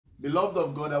Beloved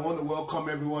of God, I want to welcome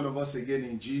every one of us again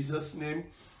in Jesus' name.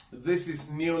 This is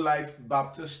New Life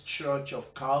Baptist Church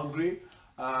of Calgary,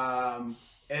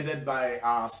 headed by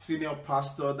our senior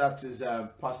pastor, that is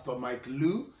Pastor Mike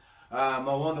Lu. I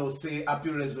want to say happy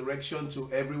resurrection to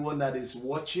everyone that is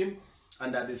watching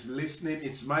and that is listening.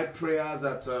 It's my prayer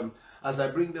that as I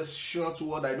bring this short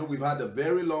word, I know we've had a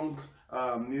very long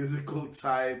musical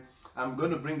time. I'm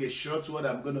going to bring a short word.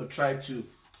 I'm going to try to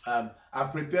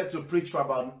I've prepared to preach for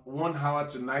about 1 hour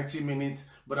to 90 minutes,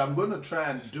 but I'm going to try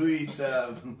and do it.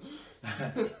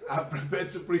 I've prepared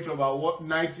to preach for about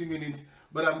 90 minutes,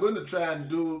 but I'm going to try and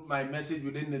do my message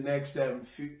within the next,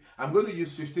 I'm going to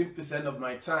use 15% of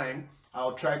my time.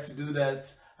 I'll try to do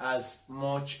that as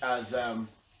much as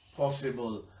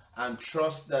possible and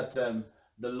trust that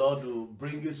the Lord will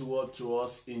bring His word to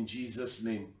us in Jesus'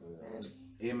 name. Amen.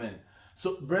 Amen.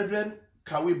 So, brethren,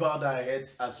 can we bow our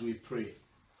heads as we pray?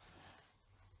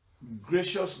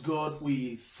 Gracious God,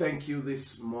 we thank you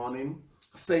this morning.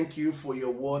 Thank you for your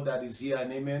word that is here,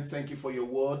 and amen. Thank you for your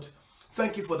word.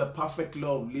 Thank you for the perfect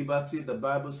law of liberty. The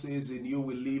Bible says, in you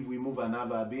we live, we move, and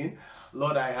have our being.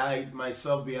 Lord, I hide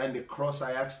myself behind the cross.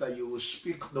 I ask that you will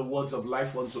speak the words of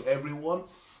life unto everyone.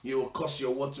 You will cause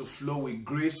your word to flow with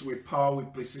grace, with power,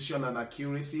 with precision and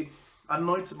accuracy.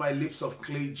 Anoint my lips of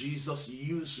clay, Jesus.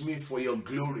 Use me for your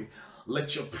glory.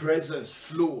 Let your presence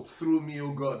flow through me,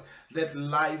 O God. Let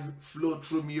life flow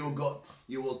through me, O God.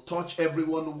 You will touch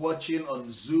everyone watching on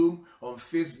Zoom, on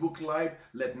Facebook Live.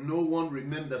 Let no one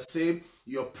remain the same.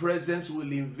 Your presence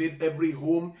will invade every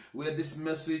home where this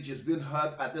message is being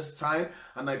heard at this time.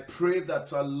 And I pray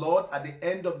that, Lord, at the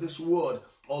end of this word,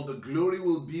 all the glory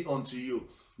will be unto you.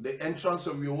 The entrance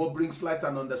of your word brings light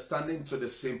and understanding to the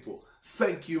simple.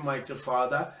 Thank you, mighty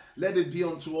Father. Let it be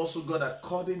unto us, O God,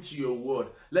 according to your word.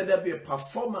 Let there be a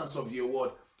performance of your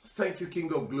word. Thank you,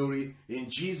 King of glory. In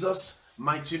Jesus'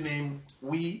 mighty name,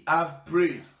 we have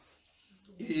prayed.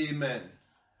 Amen.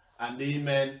 And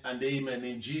amen and amen.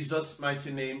 In Jesus'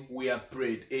 mighty name, we have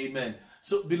prayed. Amen.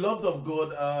 So, beloved of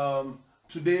God,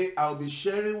 today I'll be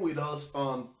sharing with us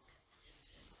on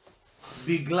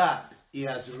be glad he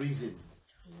has risen.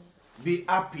 Be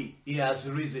happy he has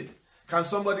risen. Can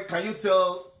you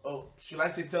tell, should I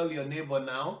say tell your neighbor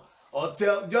now? Or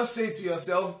just say to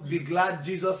yourself, be glad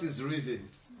Jesus is risen.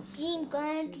 Be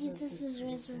glad Jesus is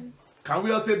risen. Can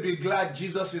we all say, be glad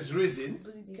Jesus is risen?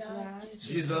 Be glad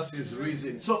Jesus is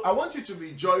risen. So I want you to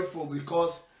be joyful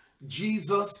because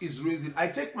Jesus is risen. I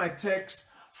take my text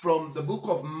from the book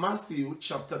of Matthew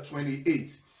chapter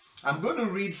 28. I'm going to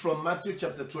read from Matthew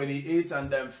chapter 28,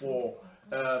 and then for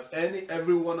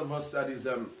every one of us that is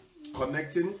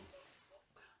connecting,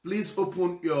 please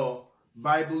open your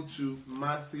Bible to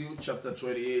Matthew chapter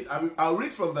 28. I'll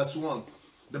read from verse 1.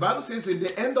 The Bible says, in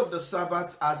the end of the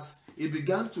Sabbath, as it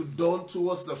began to dawn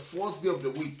towards the first day of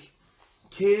the week,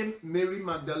 came Mary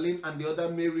Magdalene and the other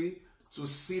Mary to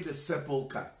see the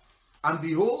sepulchre. And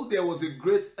behold, there was a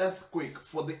great earthquake,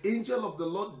 for the angel of the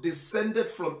Lord descended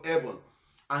from heaven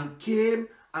and came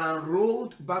and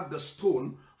rolled back the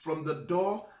stone from the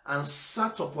door and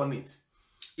sat upon it.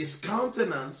 His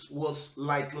countenance was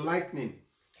like lightning,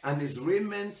 and his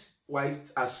raiment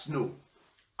white as snow.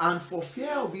 And for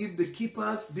fear of him, the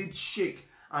keepers did shake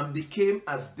and became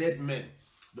as dead men.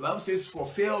 The Bible says, for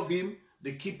fear of him,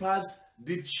 the keepers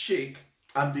did shake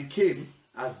and became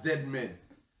as dead men.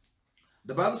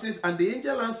 The Bible says, and the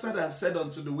angel answered and said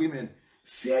unto the women,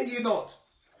 fear ye not,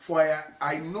 for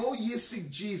I know ye seek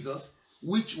Jesus,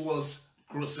 which was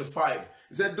crucified.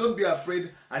 He said, don't be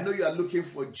afraid. I know you are looking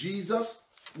for Jesus,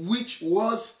 which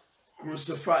was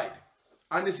crucified.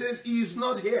 And it says, he is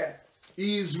not here.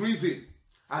 He is risen,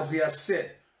 as he has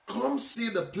said. Come see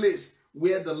the place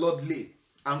where the Lord lay,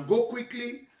 and go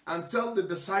quickly and tell the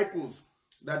disciples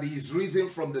that he is risen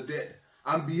from the dead.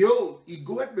 And behold, he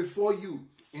goeth before you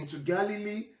into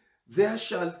Galilee. There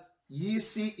shall ye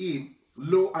see him.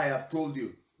 Lo, I have told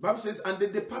you. The Bible says, and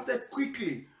they departed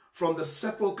quickly from the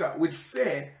sepulchre with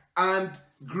fear and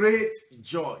great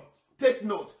joy. Take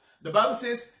note. The Bible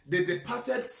says they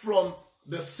departed from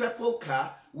the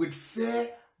sepulchre with fear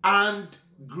and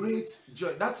great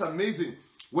joy. That's amazing.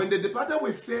 When they departed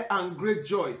with fear and great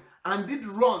joy and did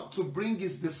run to bring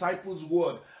his disciples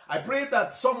word. I pray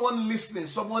that someone listening,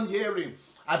 someone hearing,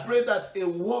 I pray that a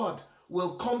word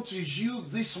will come to you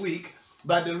this week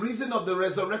by the reason of the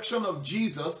resurrection of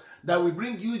Jesus, that will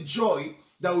bring you joy,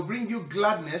 that will bring you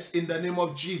gladness in the name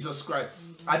of Jesus Christ.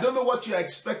 I don't know what you're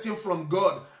expecting from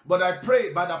God, but I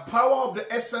pray by the power of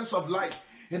the essence of life,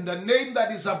 in the name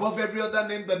that is above every other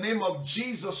name, the name of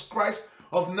Jesus Christ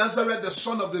of Nazareth, the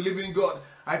Son of the living God.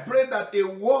 I pray that the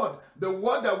word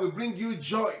that will bring you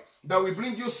joy, that will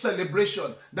bring you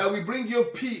celebration, that will bring you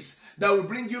peace, that will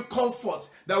bring you comfort,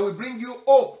 that will bring you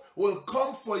hope, will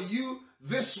come for you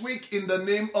this week in the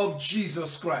name of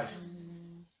Jesus Christ.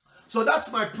 So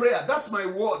that's my prayer, that's my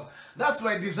word, that's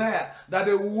my desire, that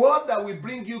the word that will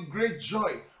bring you great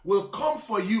joy will come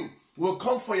for you, will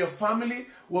come for your family,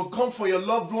 will come for your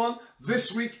loved one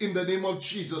this week in the name of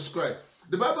Jesus Christ.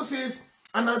 The Bible says,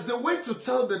 and as they went to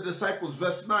tell the disciples,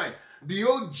 verse 9,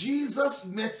 behold, Jesus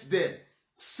met them,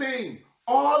 saying,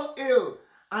 all hail.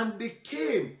 And they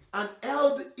came and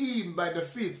held him by the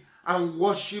feet and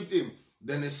worshipped him.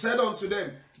 Then he said unto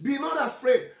them, be not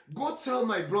afraid, go tell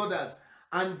my brothers,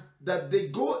 and that they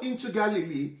go into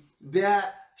Galilee,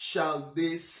 there shall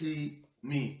they see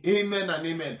me. Amen and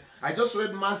amen. I just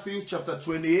read Matthew chapter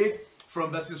 28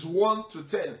 from verses 1 to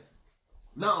 10.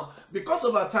 Now, because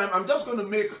of our time, I'm just going to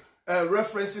make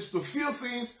references to a few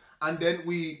things, and then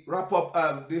we wrap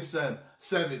up this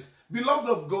service. Beloved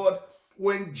of God,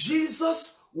 when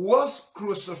Jesus was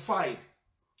crucified,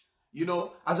 you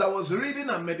know, as I was reading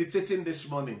and meditating this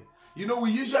morning, you know,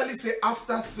 we usually say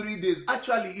after 3 days.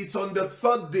 Actually, it's on the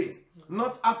 3rd day,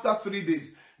 not after 3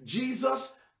 days.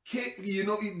 Jesus came, you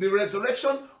know, the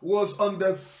resurrection was on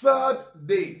the 3rd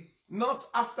day, not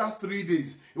after 3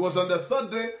 days. It was on the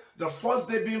 3rd day, the first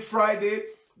day being Friday,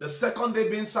 the 2nd day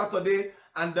being Saturday,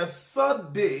 and the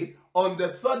 3rd day, on the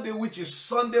 3rd day, which is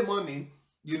Sunday morning,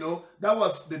 you know, that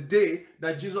was the day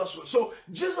that Jesus was. So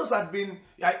Jesus had been,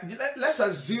 let's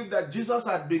assume that Jesus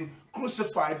had been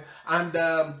crucified,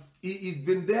 and he'd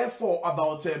been there for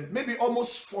about maybe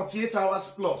almost 48 hours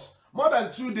plus, more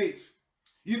than 2 days,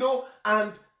 you know.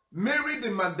 And Mary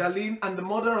the Magdalene and the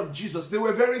mother of Jesus, they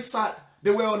were very sad.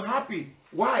 They were unhappy.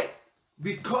 Why?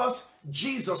 Because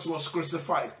Jesus was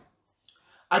crucified.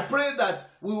 I pray that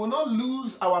we will not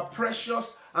lose our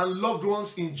precious and loved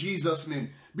ones in Jesus' name.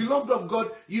 Beloved of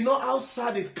God, you know how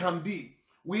sad it can be.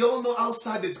 We all know how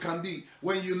sad it can be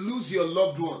when you lose your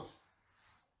loved ones.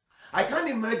 I can't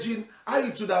imagine how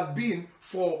it would have been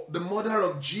for the mother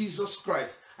of Jesus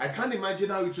Christ. I can't imagine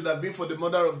how it would have been for the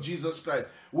mother of Jesus Christ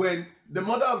when the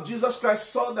mother of Jesus Christ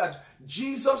saw that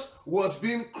Jesus was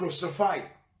being crucified.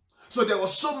 So there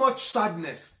was so much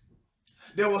sadness.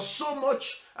 There was so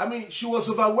much, I mean, she was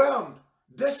overwhelmed,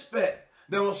 despair.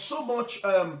 There was so much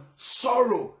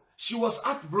sorrow. She was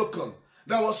heartbroken.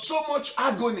 There was so much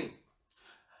agony.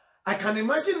 I can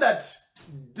imagine that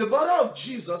the mother of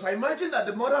Jesus, I imagine that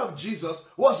the mother of Jesus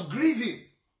was grieving.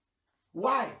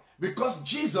 Why? Because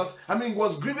Jesus,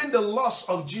 was grieving the loss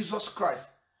of Jesus Christ.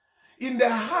 In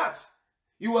their heart,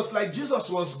 it was like Jesus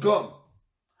was gone.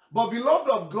 But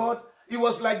beloved of God, it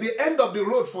was like the end of the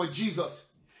road for Jesus.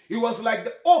 It was like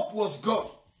the hope was gone.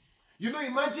 You know,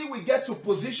 imagine we get to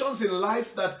positions in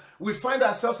life that we find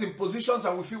ourselves in positions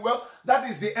and we feel, well, that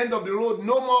is the end of the road.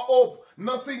 No more hope.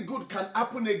 Nothing good can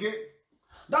happen again.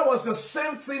 That was the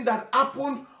same thing that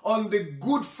happened on the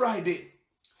Good Friday.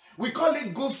 We call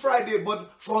it Good Friday,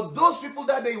 but for those people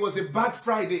that day, it was a bad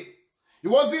Friday. It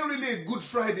wasn't really a Good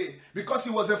Friday because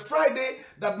it was a Friday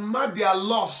that marked their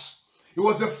loss. It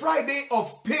was a Friday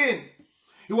of pain.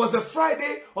 It was a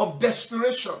Friday of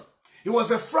desperation. It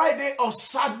was a Friday of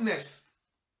sadness.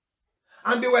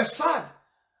 And they were sad.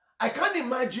 I can't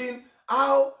imagine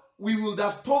how we would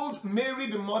have told Mary,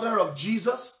 the mother of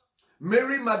Jesus,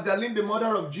 Mary Magdalene, the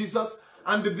mother of Jesus,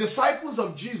 and the disciples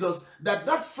of Jesus,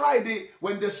 that Friday,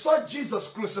 when they saw Jesus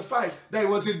crucified, that it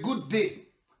was a good day.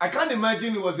 I can't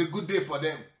imagine it was a good day for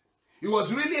them. It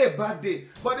was really a bad day.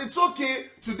 But it's okay.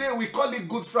 Today we call it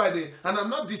Good Friday. And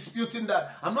I'm not disputing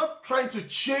that. I'm not trying to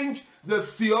change the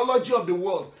theology of the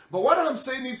world. But what I'm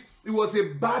saying is, it was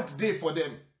a bad day for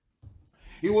them.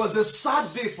 It was a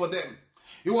sad day for them.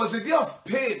 It was a day of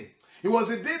pain. It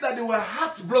was a day that they were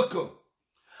heartbroken.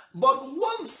 But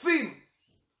one thing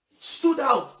stood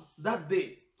out that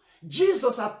day.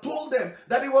 Jesus had told them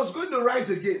that he was going to rise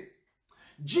again.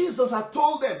 Jesus had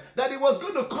told them that he was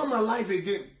going to come alive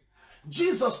again.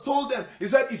 Jesus told them, he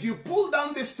said, if you pull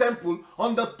down this temple,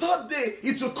 on the 3rd day,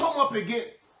 it will come up again.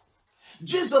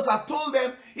 Jesus had told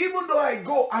them, even though I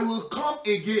go, I will come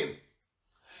again.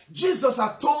 Jesus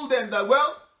had told them that,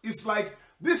 well, it's like,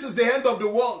 this is the end of the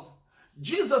world.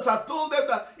 Jesus had told them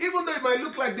that, even though it might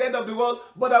look like the end of the world,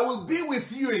 but I will be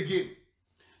with you again.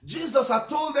 Jesus had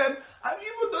told them, and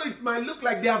even though it might look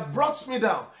like they have brought me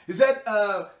down, he said,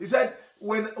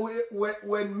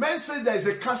 when men say there is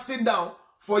a casting down,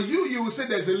 for you, you will say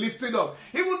there's a lifting up.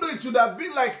 Even though it should have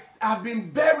been like, I've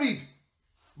been buried.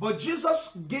 But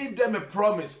Jesus gave them a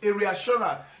promise, a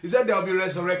reassurance. He said there will be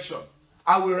resurrection.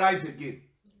 I will rise again.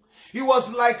 It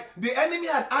was like the enemy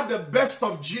had had the best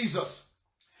of Jesus.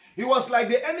 It was like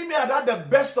the enemy had had the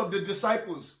best of the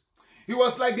disciples. It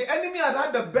was like the enemy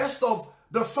had the best of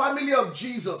the family of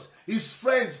Jesus, his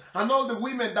friends, and all the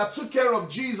women that took care of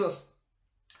Jesus.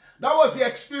 That was the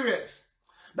experience.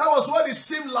 That was what it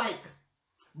seemed like.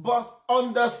 But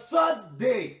on the third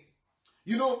day,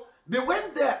 you know, they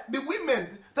went there. The women,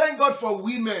 thank God for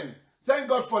women. Thank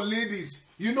God for ladies.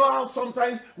 You know how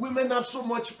sometimes women have so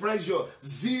much pressure,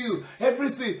 zeal,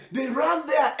 everything. They ran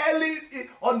there early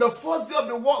on the first day of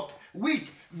the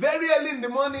week, very early in the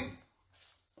morning.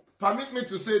 Permit me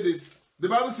to say this. The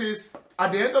Bible says,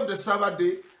 at the end of the Sabbath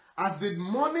day, as the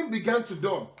morning began to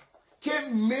dawn,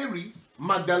 came Mary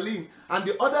Magdalene and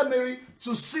the other Mary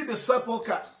to see the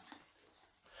sepulchre.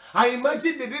 I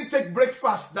imagine they didn't take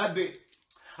breakfast that day.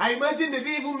 I imagine they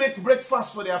didn't even make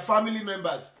breakfast for their family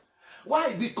members.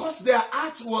 Why? Because their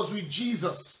heart was with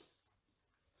Jesus.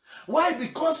 Why?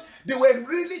 Because they were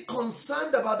really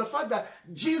concerned about the fact that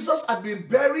Jesus had been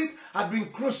buried, had been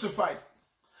crucified.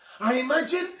 I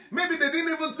imagine maybe they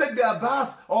didn't even take their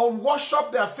bath or wash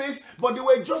up their face, but they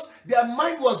were just, their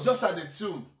mind was just at the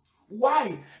tomb.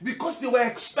 Why? Because they were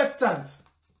expectant.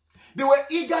 They were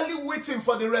eagerly waiting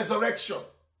for the resurrection.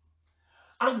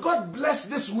 And God blessed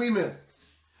these women.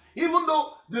 Even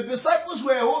though the disciples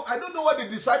were at home, I don't know what the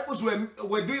disciples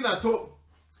were doing at home.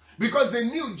 Because they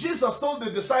knew Jesus told the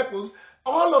disciples,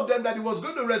 all of them, that he was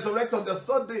going to resurrect on the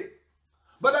third day.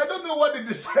 But I don't know what the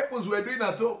disciples were doing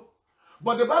at home.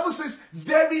 But the Bible says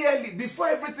very early, before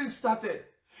everything started,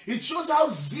 it shows how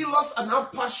zealous and how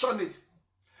passionate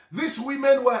these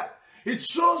women were. It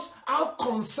shows how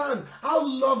concerned, how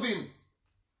loving.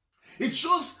 It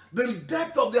shows the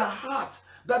depth of their heart,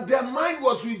 that their mind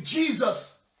was with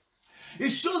Jesus. It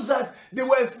shows that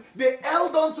they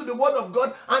held on to the word of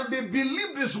God and they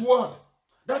believed this word,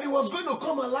 that it was going to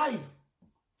come alive.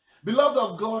 Beloved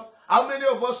of God, how many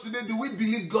of us today do we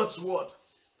believe God's word?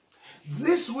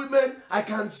 These women, I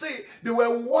can say, they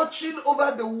were watching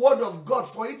over the word of God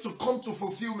for it to come to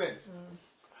fulfillment.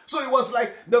 So it was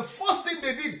like the first thing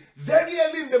they did very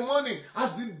early in the morning,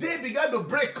 as the day began to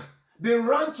break, they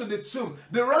ran to the tomb,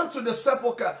 they ran to the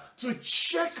sepulchre to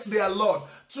check their Lord,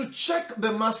 to check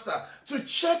the Master, to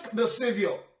check the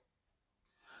Savior.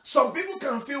 Some people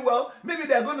can feel, well, maybe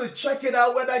they're going to check it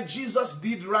out whether Jesus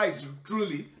did rise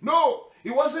truly. No,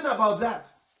 it wasn't about that.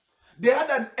 They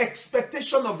had an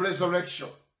expectation of resurrection.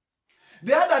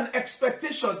 They had an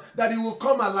expectation that he will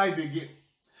come alive again.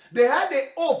 They had a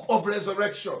hope of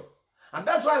resurrection. And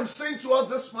that's why I'm saying to us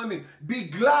this morning, be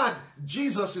glad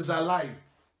Jesus is alive.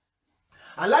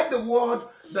 I like the word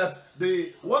that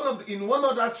in one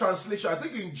other translation, I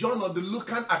think in John or the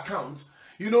Lucan account,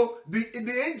 you know,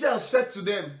 the angel said to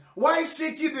them, why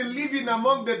seek ye the living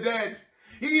among the dead?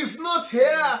 He is not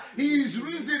here. He is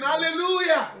risen.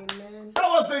 Hallelujah. Amen. That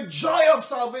was the joy of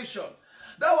salvation.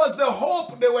 That was the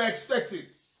hope they were expecting.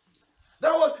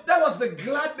 That was the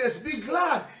gladness. Be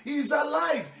glad. He is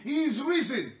alive. He is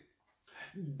risen.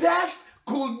 Death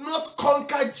could not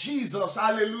conquer Jesus.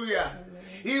 Hallelujah. Amen.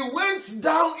 He went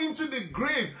down into the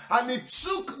grave and he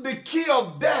took the key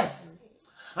of death.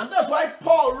 And that's why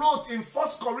Paul wrote in 1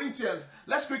 Corinthians.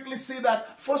 Let's quickly see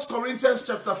that. 1 Corinthians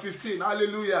chapter 15.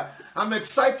 Hallelujah. I'm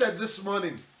excited this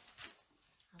morning.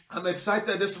 I'm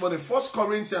excited this morning. 1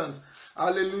 Corinthians.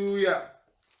 Hallelujah.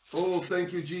 Oh,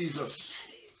 thank you, Jesus.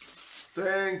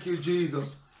 Thank you,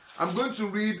 Jesus. I'm going to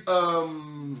read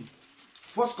 1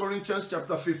 Corinthians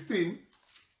chapter 15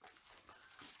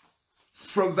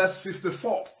 from verse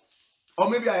 54. Or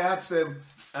maybe I ask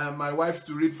my wife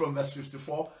to read from verse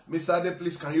 54. Miss Ade,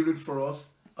 please, can you read for us?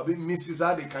 I mean, Mrs.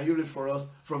 Ade, can you read for us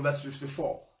from verse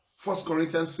 54? 1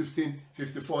 Corinthians 15,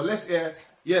 54. Let's hear.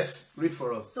 Yes, read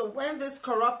for us. So when this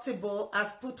corruptible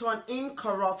has put on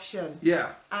incorruption,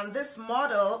 and this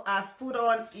mortal has put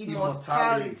on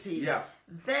immortality,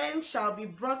 then shall be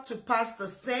brought to pass the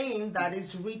saying that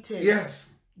is written. Yes.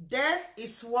 Death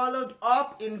is swallowed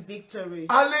up in victory.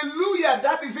 Hallelujah.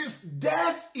 That is it.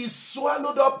 Death is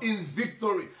swallowed up in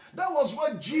victory. That was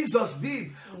what Jesus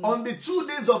did on the 2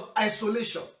 days of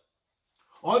isolation.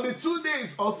 On the 2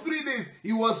 days or 3 days,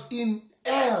 he was in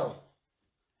hell.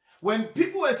 When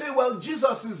people were saying, well,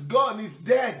 Jesus is gone, he's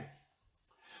dead.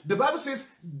 The Bible says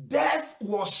death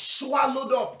was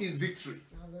swallowed up in victory.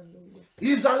 Hallelujah.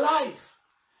 He's alive.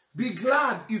 Be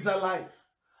glad he's alive.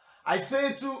 I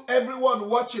say to everyone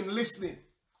watching, listening,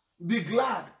 be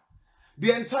glad.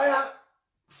 The entire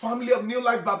family of New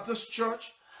Life Baptist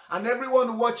Church and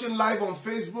everyone watching live on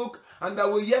Facebook and that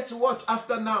will yet to watch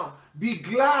after now, be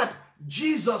glad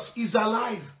Jesus is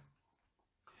alive.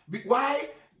 Why?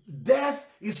 Death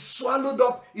is swallowed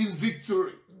up in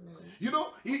victory. You know,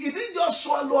 he didn't just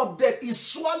swallow up death, he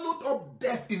swallowed up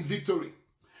death in victory.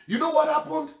 You know what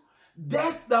happened?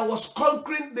 Death that was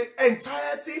conquering the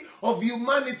entirety of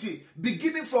humanity,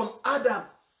 beginning from Adam.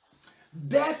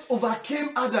 Death overcame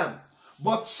Adam,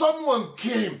 but someone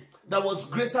came that was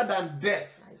greater than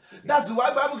death. That's why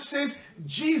the Bible says,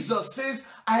 Jesus says,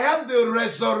 I am the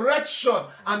resurrection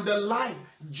and the life.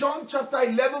 John chapter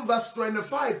 11 verse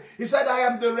 25, he said, I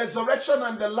am the resurrection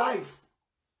and the life.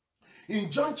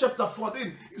 In John chapter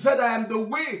 14, he said, I am the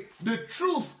way, the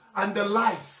truth, and the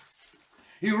life.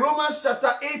 In Romans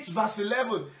chapter 8 verse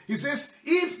 11, he says,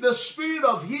 if the spirit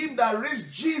of him that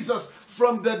raised Jesus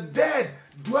from the dead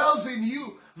dwells in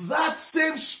you, that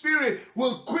same spirit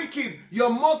will quicken your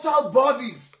mortal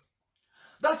bodies.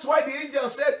 That's why the angel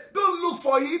said, don't look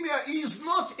for him here. He is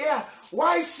not here.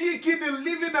 Why seek him the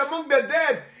living among the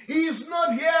dead? He is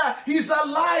not here. He is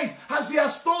alive, as he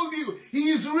has told you. He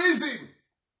is risen.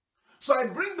 So I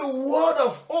bring the word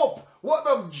of hope, word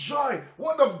of joy,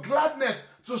 word of gladness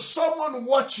to someone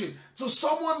watching, to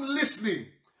someone listening.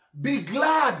 Be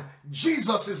glad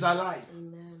Jesus is alive.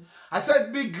 Amen. I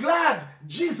said, be glad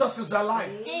Jesus is alive.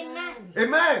 Amen.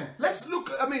 Amen. Let's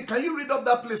look, can you read up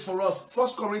that place for us? 1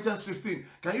 Corinthians 15.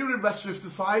 Can you read verse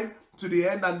 55 to the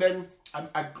end, and then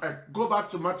I go back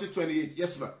to Matthew 28.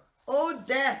 Yes, ma'am. Oh,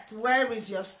 death, where is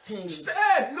your sting?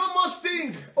 Death, no more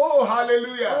sting. Oh,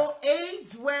 hallelujah. Oh,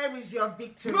 AIDS, where is your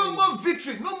victory? No more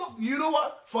victory. No more. You know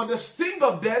what? For the sting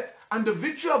of death and the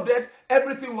victory of death,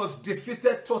 everything was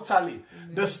defeated totally.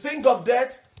 Amen. The sting of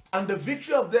death and the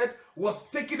victory of death was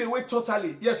taken away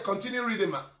totally. Yes, continue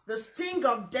reading, ma'am. The sting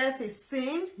of death is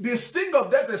sin. The sting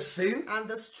of death is sin. And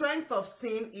the strength of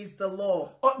sin is the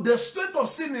law. The strength of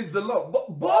sin is the law.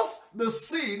 But both the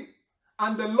sin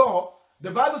and the law,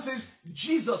 the Bible says,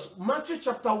 Jesus, Matthew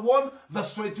chapter 1,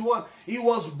 verse 21, he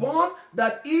was born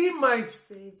that he might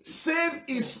save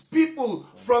his people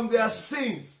from their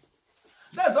sins.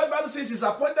 That's why the Bible says it's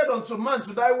appointed unto man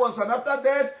to die once, and after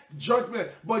death, judgment.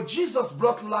 But Jesus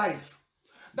brought life.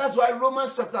 That's why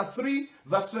Romans chapter 3,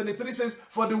 verse 23 says,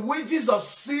 for the wages of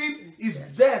sin is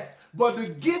death, but the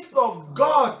gift of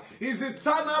God is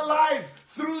eternal life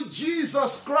through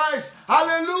Jesus Christ.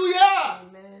 Hallelujah!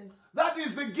 Amen. That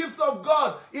is the gift of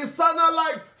God, eternal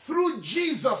life through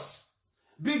Jesus.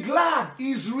 Be glad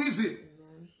he is risen.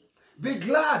 Amen. Be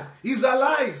glad he is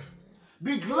alive. Amen.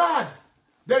 Be glad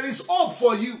there is hope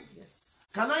for you.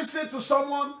 Yes. Can I say to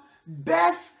someone,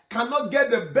 death cannot get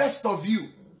the best of you.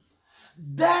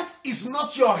 Death is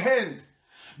not your hand.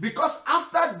 Because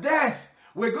after death,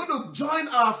 we're going to join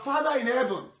our Father in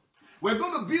heaven. We're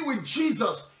going to be with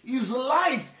Jesus. His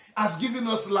life has given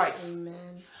us life. Amen.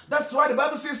 That's why the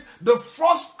Bible says the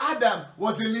first Adam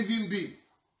was a living being.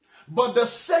 But the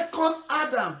second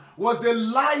Adam was a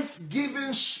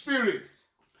life-giving spirit.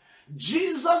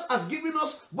 Jesus has given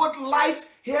us both life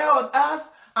here on earth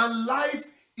and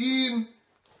life in,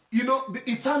 the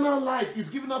eternal life. He's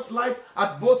given us life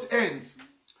at both ends.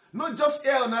 Not just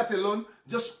here on earth alone.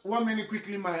 Just 1 minute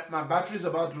quickly, my battery is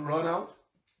about to run out.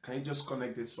 Can you just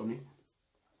connect this for me?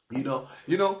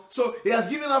 So he has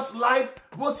given us life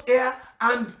both here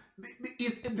and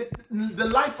the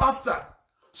life after.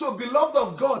 So beloved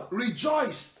of God,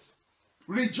 rejoice.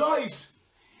 Rejoice.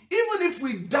 Even if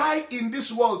we die in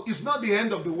this world, it's not the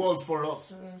end of the world for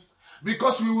us.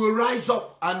 Because we will rise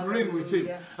up and reign with him.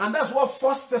 And that's what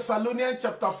 1 Thessalonians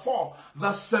chapter 4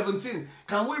 verse 17.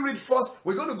 Can we read first?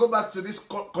 We're going to go back to this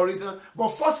Corinthians. But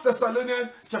 1 Thessalonians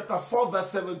chapter 4 verse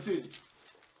 17.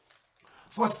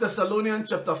 1 Thessalonians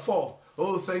chapter 4.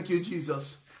 Oh, thank you,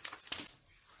 Jesus.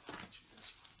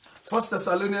 1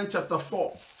 Thessalonians chapter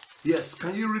 4. Yes,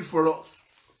 can you read for us?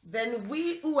 Then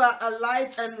we who are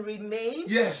alive and remain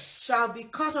shall be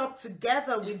caught up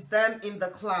together with them in the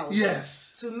clouds.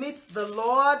 Yes. To meet the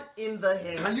Lord in the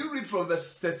air. Can you read from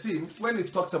verse 13 when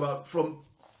it talks about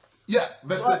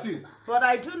verse 13. But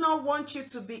I do not want you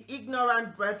to be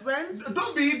ignorant, brethren.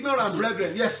 Don't be ignorant,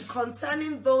 brethren. Yes.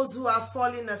 Concerning those who are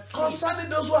falling asleep.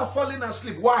 Concerning those who are falling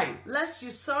asleep. Why? Lest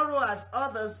you sorrow as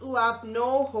others who have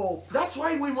no hope. That's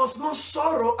why we must not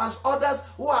sorrow as others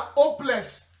who are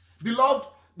hopeless. Beloved,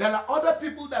 there are other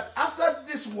people that after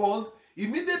this world,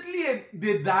 immediately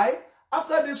they die.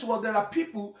 After this world, there are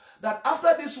people that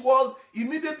after this world,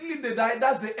 immediately they die.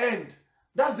 That's the end.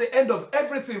 That's the end of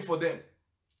everything for them.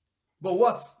 But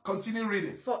what? Continue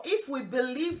reading. For if we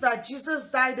believe that Jesus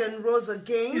died and rose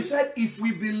again. He said, if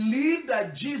we believe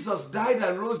that Jesus died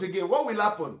and rose again, what will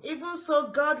happen? Even so,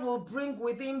 God will bring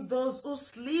with him those who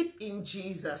sleep in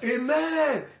Jesus.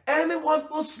 Amen. Anyone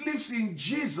who sleeps in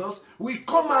Jesus will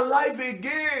come alive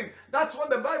again. That's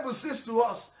what the Bible says to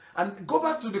us. And go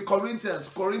back to the Corinthians,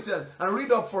 and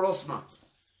read up for us, man.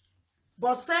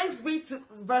 But thanks be to,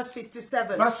 verse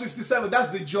 57. Verse 57, that's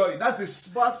the joy. That's this.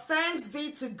 But thanks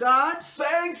be to God.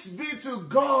 Thanks be to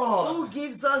God. Who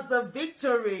gives us the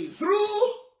victory.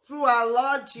 Through our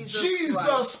Lord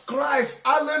Jesus Christ.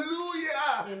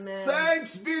 Hallelujah. Amen.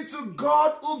 Thanks be to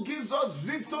God who gives us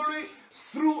victory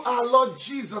through our Lord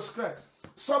Jesus Christ.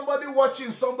 Somebody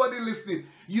watching, somebody listening.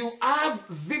 You have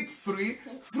victory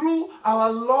through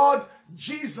our Lord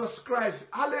Jesus Christ.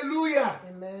 Hallelujah.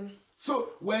 Amen.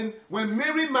 So when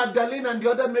Mary Magdalene and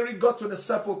the other Mary got to the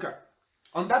sepulchre,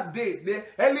 on that day,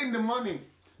 early in the morning,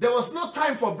 there was no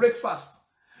time for breakfast.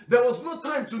 There was no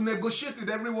time to negotiate with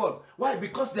everyone. Why?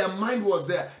 Because their mind was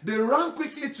there. They ran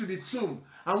quickly to the tomb.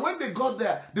 And when they got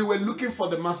there, they were looking for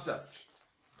the master.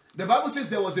 The Bible says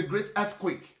there was a great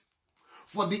earthquake.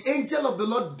 For the angel of the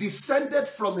Lord descended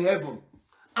from heaven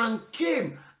and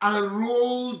came and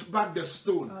rolled back the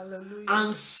stone. Hallelujah.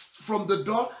 And from the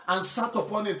door and sat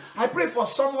upon it. I pray for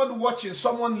someone watching,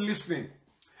 someone listening.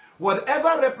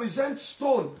 Whatever represents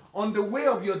stone on the way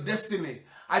of your destiny,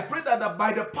 I pray that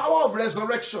by the power of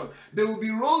resurrection, they will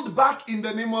be rolled back in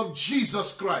the name of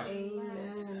Jesus Christ.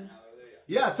 Amen.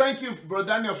 Yeah, thank you, Brother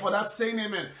Daniel, for that saying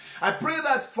amen. I pray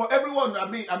that for everyone,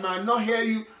 I might not hear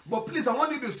you, but please, I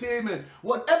want you to say amen.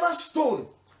 Whatever stone,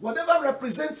 whatever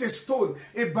represents a stone,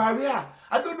 a barrier,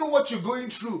 I don't know what you're going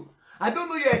through. I don't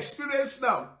know your experience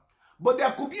now, but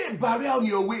there could be a barrier on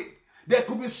your way. There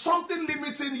could be something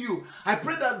limiting you. I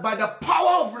pray that by the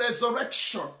power of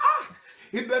resurrection,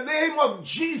 in the name of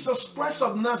Jesus Christ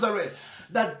of Nazareth,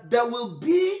 that there will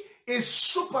be a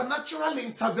supernatural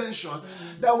intervention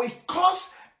that will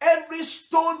cause every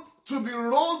stone to be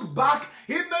rolled back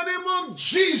in the name of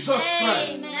Jesus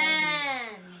Christ. Amen.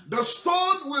 The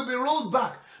stone will be rolled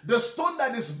back. The stone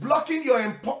that is blocking your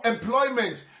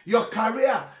employment, your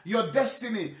career, your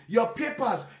destiny, your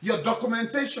papers, your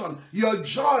documentation, your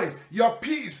joy, your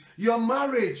peace, your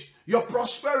marriage, your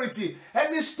prosperity,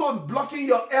 any stone blocking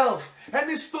your health,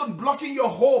 any stone blocking your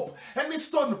hope, any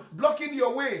stone blocking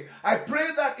your way, I pray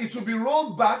that it will be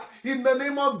rolled back in the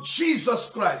name of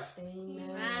Jesus Christ.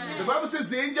 Amen. The Bible says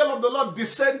the angel of the Lord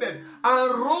descended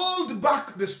and rolled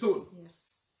back the stone.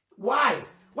 Yes. Why?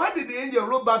 Why did the angel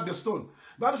roll back the stone?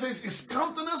 The Bible says his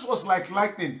countenance was like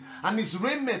lightning and his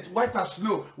raiment white as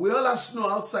snow. We all have snow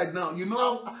outside now. You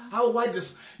know how white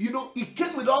this, it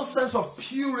came with all sense of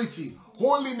purity,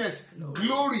 holiness,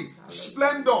 glory,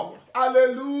 splendor.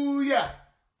 Hallelujah.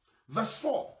 Verse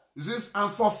 4 it says,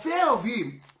 and for fear of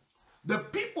him, the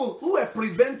people who were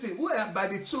by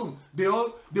the tomb, they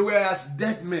were as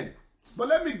dead men. But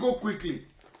let me go quickly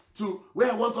to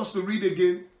where I want us to read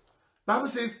again. The Bible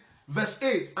says, verse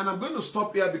 8, and I'm going to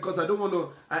stop here because I don't want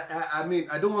to,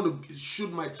 I don't want to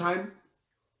shoot my time.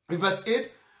 In verse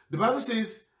 8, the Bible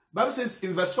says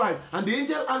in verse 5, and the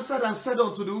angel answered and said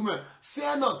unto the woman,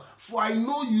 fear not, for I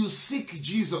know you seek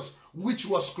Jesus, which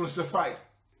was crucified.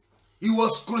 He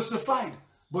was crucified,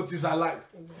 but is alive.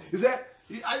 He said,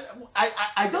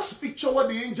 I just picture what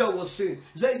the angel was saying.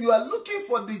 He said, you are looking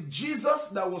for the Jesus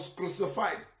that was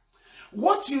crucified.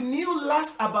 What you knew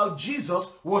last about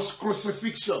Jesus was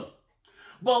crucifixion.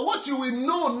 But what you will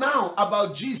know now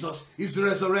about Jesus is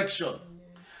resurrection.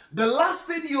 Amen. The last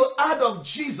thing you heard of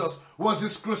Jesus was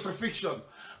his crucifixion.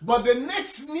 But the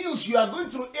next news you are going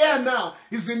to hear now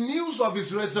is the news of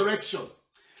his resurrection.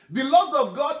 Beloved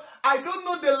of God, I don't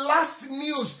know the last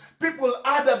news people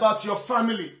heard about your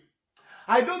family.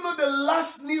 I don't know the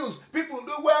last news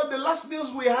the last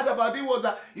news we heard about him was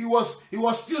that he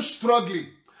was still struggling.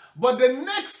 But the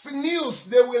next news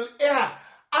they will hear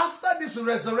after this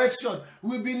resurrection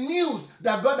will be news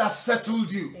that God has settled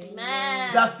you.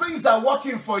 Amen. That things are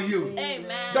working for you.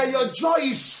 Amen. That your joy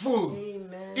is full.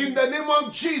 Amen. In the name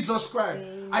of Jesus Christ.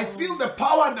 Amen. I feel the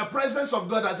power and the presence of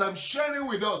God as I'm sharing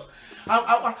with us.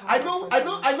 I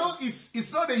know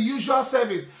it's not a usual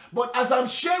service, but as I'm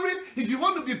sharing, if you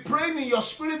want to be praying in your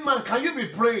spirit, man, can you be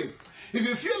praying? If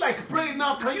you feel like praying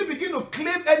now, can you begin to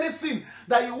claim anything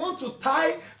that you want to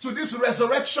tie to this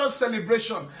resurrection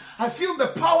celebration? I feel the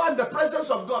power and the presence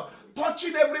of God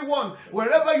touching everyone,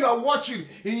 wherever you are watching,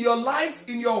 in your life,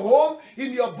 in your home,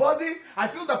 in your body. I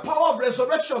feel the power of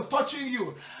resurrection touching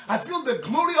you. I feel the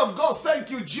glory of God.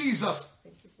 Thank you, Jesus.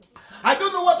 I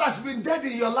don't know what has been dead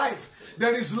in your life.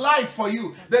 There is life for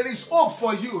you. There is hope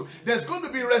for you. There's going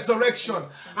to be resurrection.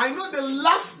 I know the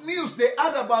last news they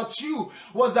had about you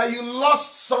was that you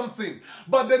lost something.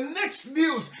 But the next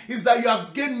news is that you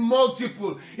have gained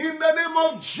multiple. In the name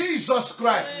of Jesus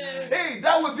Christ. Hey,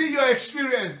 that would be your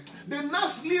experience. The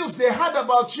next news they had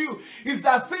about you is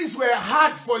that things were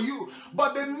hard for you.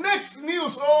 But the next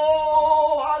news,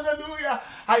 oh, hallelujah,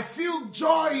 I feel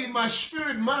joy in my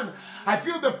spirit, man. I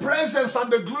feel the presence and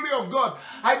the glory of God.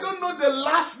 I don't know the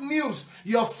last news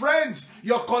your friends,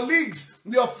 your colleagues,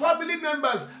 your family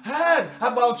members heard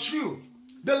about you.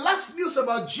 The last news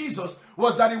about Jesus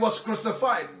was that he was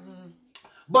crucified.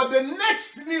 But the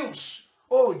next news,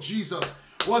 oh Jesus,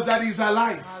 was that he's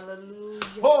alive. Hallelujah.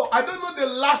 Oh, I don't know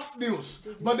the last news,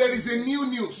 but there is a new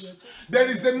news. There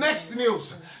is the next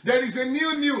news. There is a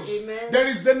new news. Amen. There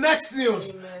is the next news.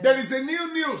 Amen. There is a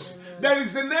new news. Amen. There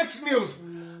is the next news.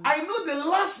 I know the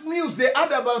last news they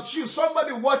had about you,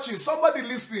 somebody watching, somebody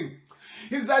listening,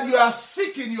 is that you are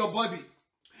sick in your body.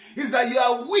 Is that you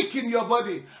are weak in your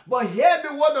body. But hear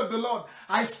the word of the Lord.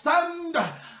 I stand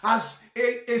as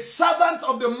a servant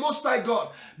of the Most High God,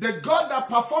 the God that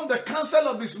performed the counsel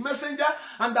of his messenger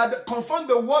and that confirmed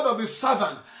the word of his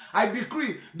servant. I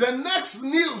decree the next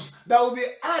news that will be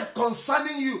heard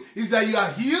concerning you is that you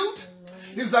are healed,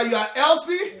 is that you are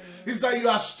healthy, is that you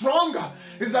are stronger,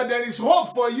 is that there is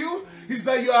hope for you, is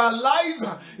that you are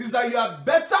alive, is that you are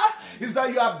better, is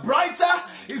that you are brighter,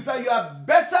 is that you are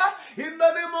better in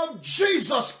the name of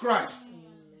Jesus Christ.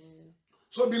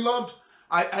 So beloved,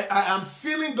 I am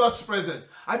feeling God's presence.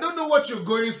 I don't know what you're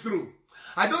going through.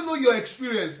 I don't know your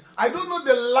experience. I don't know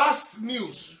the last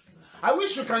news. I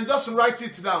wish you can just write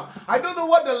it down. I don't know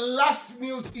what the last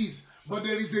news is, but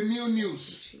there is a new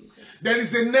news. There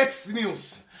is a next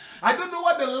news. I don't know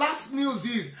what the last news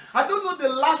is. I don't know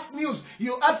the last news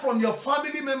you had from your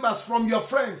family members, from your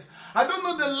friends. I don't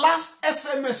know the last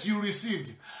SMS you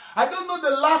received. I don't know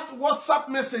the last WhatsApp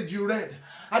message you read.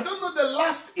 I don't know the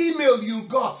last email you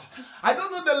got. I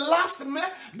don't know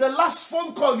the last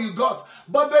phone call you got.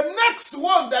 But the next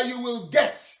one that you will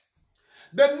get,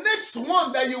 the next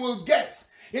one that you will get,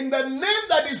 in the name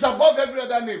that is above every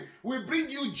other name, will bring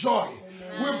you joy.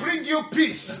 Will bring you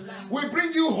peace. Will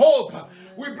bring you hope.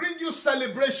 Will bring you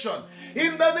celebration.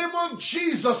 In the name of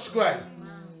Jesus Christ.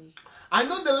 I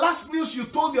know the last news you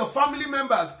told your family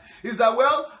members is that,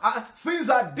 well, things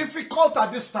are difficult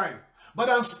at this time. But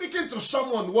I'm speaking to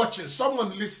someone watching,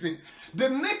 someone listening. The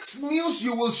next news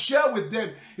you will share with them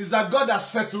is that God has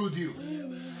settled you.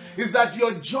 Amen. Is that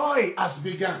your joy has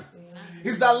begun. Amen.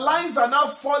 Is that lines are now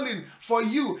falling for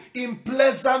you in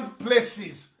pleasant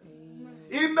places. Amen.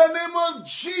 In the name of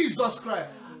Jesus Christ.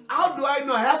 How do I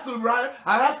know? I have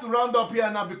to round up here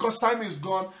now because time is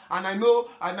gone, and I know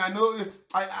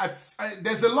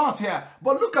there's a lot here.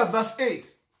 But look at verse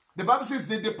 8. The Bible says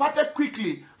they departed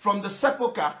quickly from the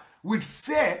sepulchre with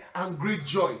fear and great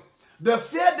joy. The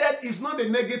fear there is not a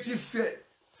negative fear.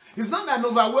 It's not an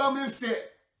overwhelming fear.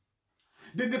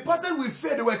 They departed with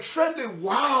fear. They were trembling.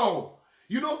 Wow.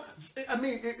 You know, I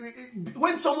mean,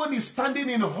 when someone is standing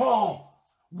in awe,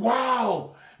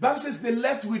 wow. The Bible says they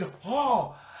left with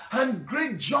awe and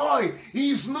great joy.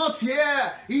 He is not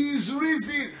here. He is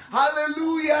risen.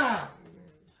 Hallelujah.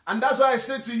 And that's why I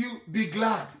say to you, be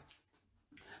glad.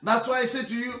 That's why I say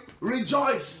to you,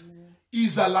 rejoice.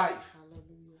 He's alive.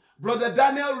 Brother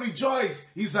Daniel, rejoice.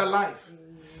 He's alive.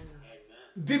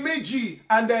 Dimeji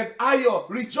and Ayo,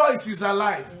 rejoice. He's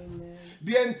alive.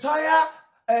 The entire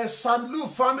Sanlu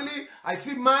family, I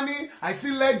see Manny, I see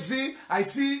Lexi, I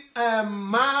see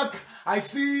Mark, I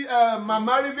see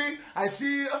Mama Rivi, I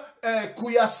see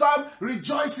Kuyasam,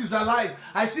 rejoice is alive.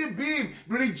 I see Beam,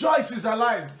 rejoice is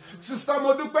alive. Sister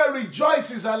Modupe, rejoice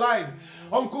is alive.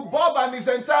 Uncle Bob and his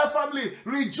entire family,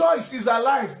 rejoice is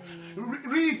alive.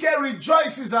 Rike,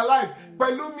 rejoice is alive.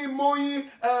 Pelumi Moi,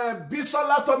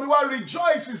 Bisola Tomiwa,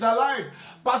 rejoice is alive.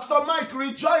 Pastor Mike,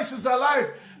 rejoice is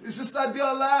alive. Sister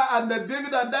Diola and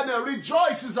David and Daniel,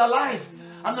 rejoice is alive.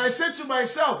 And I say to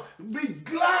myself, be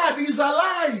glad he's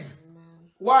alive.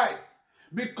 Why?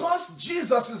 Because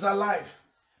Jesus is alive.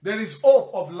 There is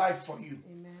hope of life for you.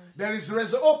 Amen. There is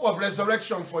hope of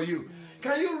resurrection for you. Amen.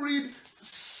 Can you read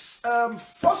 1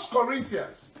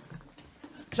 Corinthians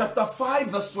chapter 5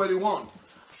 verse 21?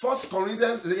 1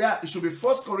 Corinthians, yeah, it should be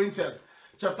 1 Corinthians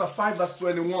chapter 5 verse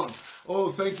 21.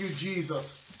 Oh, thank you,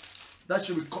 Jesus. That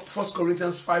should be 1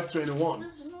 Corinthians 5:21.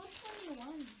 There's no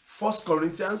 21. 1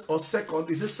 Corinthians or 2nd,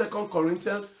 is it 2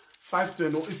 Corinthians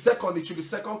 5:21? It's 2nd, it should be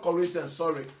 2 Corinthians,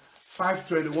 sorry.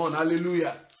 5:21.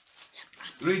 Hallelujah.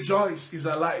 Rejoice is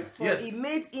alive. For yes. he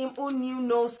made him who knew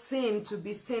no sin to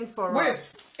be sin for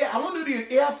us. Wait, I want you to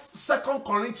hear 2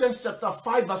 Corinthians chapter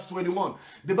 5 verse 21.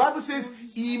 The Bible says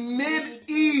he made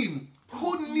him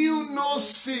who knew no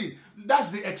sin.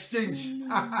 That's the exchange.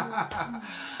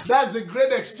 That's the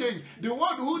great exchange. The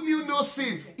one who knew no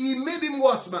sin, he made him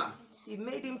what, man? He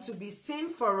made him to be sin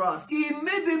for us. He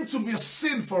made him to be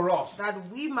sin for us. That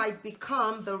we might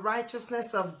become the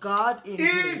righteousness of God in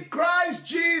him. Christ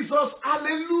Jesus.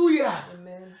 Hallelujah.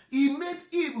 Amen. He made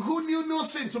him who knew no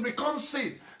sin to become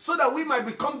sin, so that we might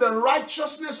become the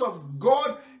righteousness of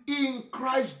God in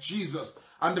Christ Jesus.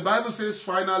 And the Bible says,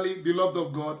 finally, beloved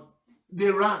of God, they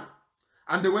ran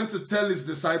and they went to tell his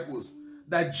disciples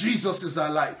that Jesus is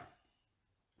alive,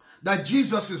 that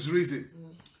Jesus is risen,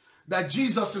 that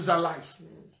Jesus is alive,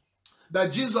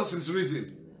 that Jesus is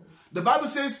risen. The Bible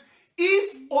says,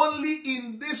 if only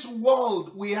in this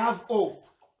world we have hope,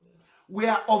 we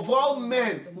are of all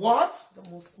men, what? The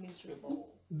most miserable.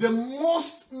 The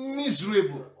most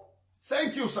miserable.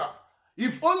 Thank you, sir.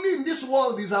 If only in this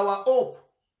world is our hope.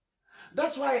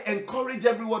 That's why I encourage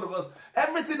every one of us.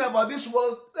 Everything about this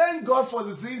world, thank God for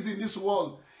the things in this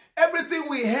world. Everything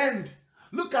we hand.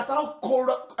 Look at how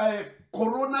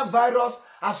coronavirus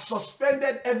has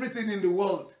suspended everything in the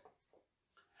world.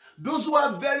 Those who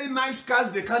have very nice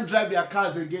cars, they can't drive their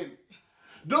cars again.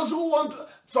 Those who want,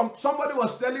 somebody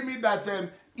was telling me that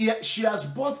she has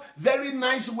bought very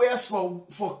nice wares for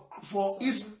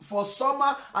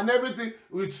summer and everything.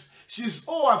 She's,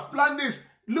 oh, I've planned this.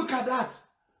 Look at that.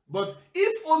 But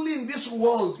if only in this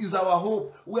world is our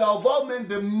hope, we are of all men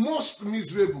the most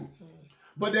miserable.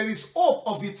 But there is hope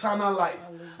of eternal life.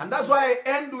 And that's why I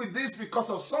end with this, because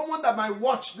of someone that might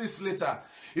watch this later.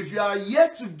 If you are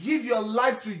yet to give your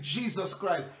life to Jesus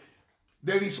Christ,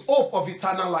 there is hope of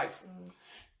eternal life.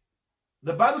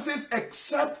 The Bible says,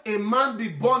 except a man be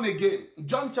born again,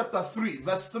 John chapter 3,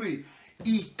 verse 3,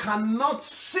 he cannot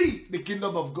see the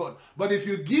kingdom of God. But if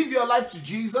you give your life to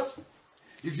Jesus,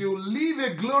 if you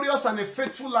live a glorious and a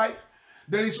faithful life,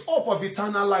 there is hope of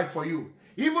eternal life for you.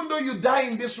 Even though you die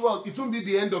in this world, it won't be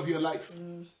the end of your life.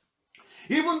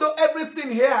 Even though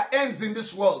everything here ends in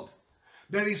this world,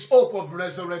 there is hope of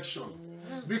resurrection.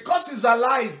 Because he's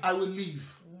alive, I will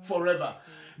live forever.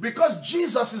 Because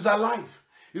Jesus is alive.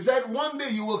 He said, one day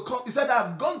you will come. He said,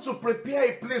 I've gone to prepare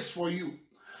a place for you,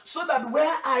 so that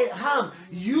where I am,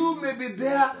 you may be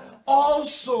there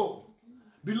also.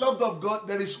 Beloved of God,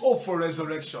 there is hope for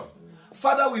resurrection.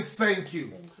 Father, we thank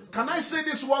you. Can I say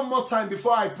this one more time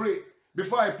before I pray?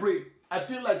 Before I pray, I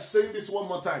feel like saying this one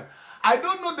more time. I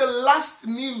don't know the last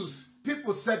news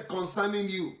people said concerning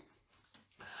you.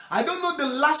 I don't know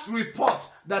the last report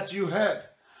that you heard.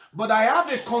 But I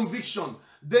have a conviction.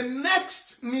 The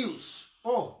next news,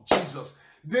 oh Jesus,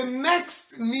 the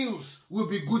next news will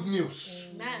be good news.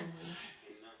 Amen.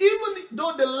 Even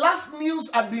though the last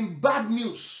news had been bad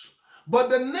news, but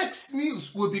the next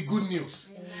news will be good news.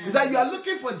 Is that you are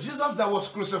looking for Jesus that was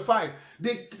crucified.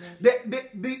 The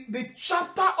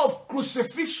chapter of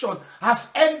crucifixion has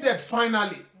ended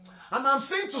finally. And I'm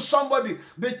saying to somebody,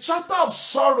 the chapter of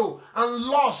sorrow and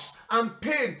loss and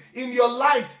pain in your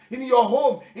life, in your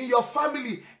home, in your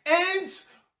family, ends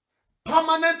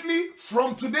permanently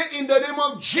from today in the name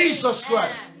of Jesus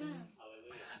Christ.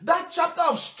 That chapter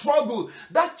of struggle,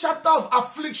 that chapter of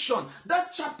affliction,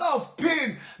 that chapter of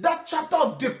pain, that chapter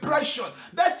of depression,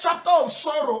 that chapter of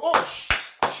sorrow, oh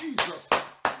Jesus,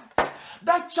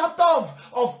 that chapter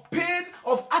of pain,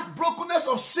 of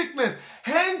heartbrokenness, of sickness,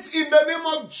 hence in the name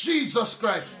of Jesus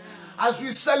Christ. As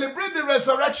we celebrate the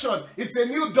resurrection, it's a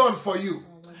new dawn for you.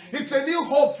 It's a new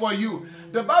hope for you.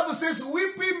 The Bible says,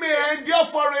 weeping may endure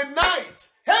for a night.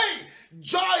 Hey,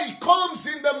 joy comes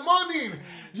in the morning.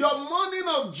 Your morning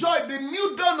of joy, the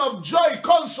new dawn of joy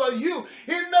comes for you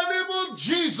in the name of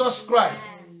Jesus Christ.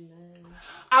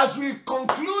 As we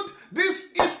conclude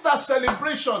this Easter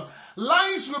celebration,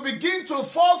 lines will begin to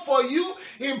fall for you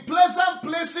in pleasant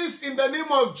places in the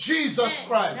name of Jesus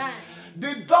Christ.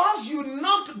 The doors you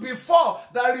knocked before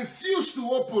that refused to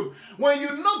open, when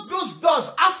you knock those doors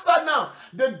after now,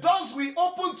 the doors will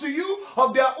open to you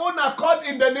of their own accord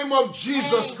in the name of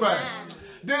Jesus Christ.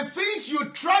 The things you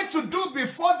tried to do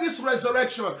before this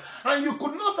resurrection and you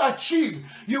could not achieve,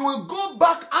 you will go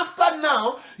back after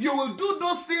now. You will do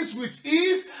those things with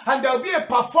ease, and there will be a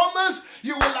performance.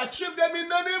 You will achieve them in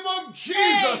the name of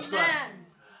Jesus Christ.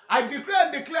 I declare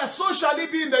and declare, so shall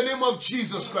it be in the name of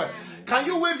Jesus Christ. Can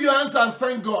you wave your hands and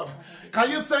thank God?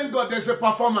 Can you thank God there's a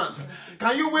performance?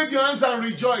 Can you wave your hands and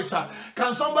rejoice?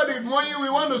 Can somebody, Moyi, we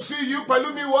want to see you.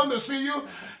 Palumi, we want to see you.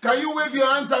 Can you wave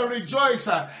your hands and rejoice?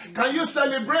 Can you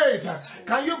celebrate?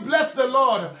 Can you bless the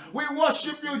Lord? We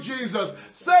worship you, Jesus.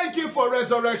 Thank you for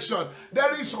resurrection.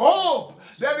 There is hope.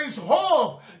 There is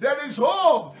hope. There is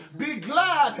hope. Be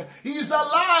glad. He is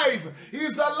alive. He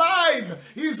is alive.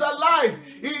 He is alive.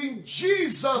 In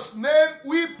Jesus' name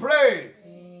we pray.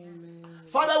 Amen.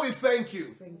 Father, we thank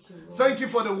you. Thank you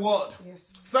for the word.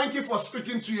 Yes. Thank you for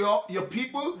speaking to your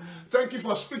people. Thank you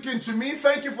for speaking to me.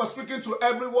 Thank you for speaking to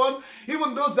everyone,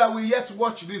 even those that will yet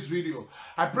watch this video.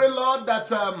 I pray, Lord, that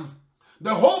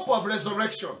the hope of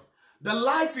resurrection, the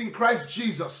life in Christ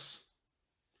Jesus,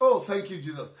 Oh, thank you,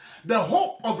 Jesus. The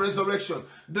hope of resurrection,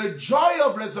 the joy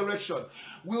of resurrection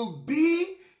will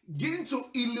begin to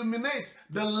illuminate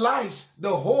the lives,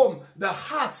 the home, the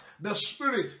heart, the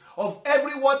spirit of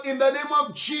everyone in the name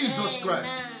of Jesus Christ.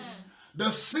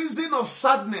 The season of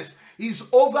sadness is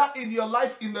over in your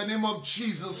life in the name of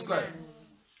Jesus Christ.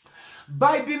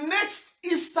 By the next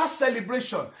Easter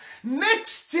celebration,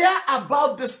 next year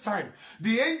about this time,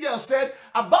 the angel said,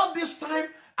 about this time,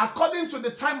 according to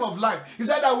the time of life, he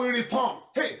said, I will return.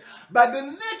 Hey, by the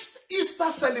next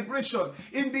Easter celebration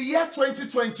in the year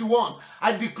 2021,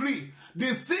 I decree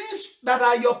the things that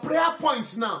are your prayer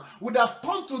points now would have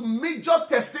turned to major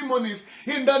testimonies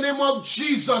in the name of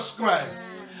Jesus Christ.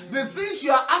 The things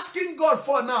you are asking God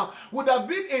for now would have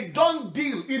been a done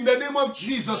deal in the name of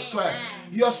Jesus Christ.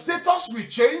 Your status will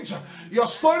change. Your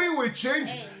story will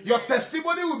change. Your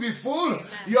testimony will be full.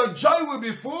 Your joy will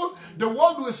be full. The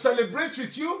world will celebrate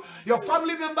with you. Your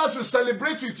family members will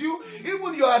celebrate with you.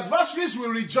 Even your adversaries will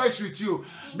rejoice with you.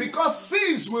 Because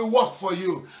things will work for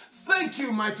you. Thank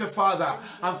you, mighty Father.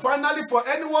 And finally, for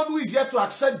anyone who is yet to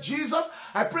accept Jesus,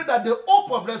 I pray that the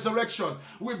hope of resurrection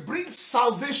will bring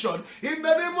salvation in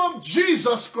the name of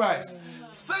Jesus Christ.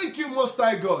 Thank you, Most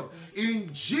High God. In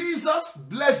Jesus'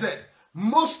 blessed,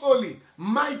 most holy,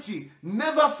 mighty,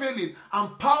 never failing,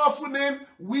 and powerful name,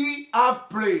 we have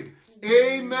prayed.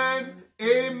 Amen,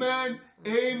 amen,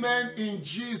 amen, in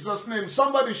Jesus' name.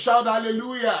 Somebody shout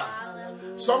hallelujah.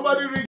 Hallelujah. Somebody read.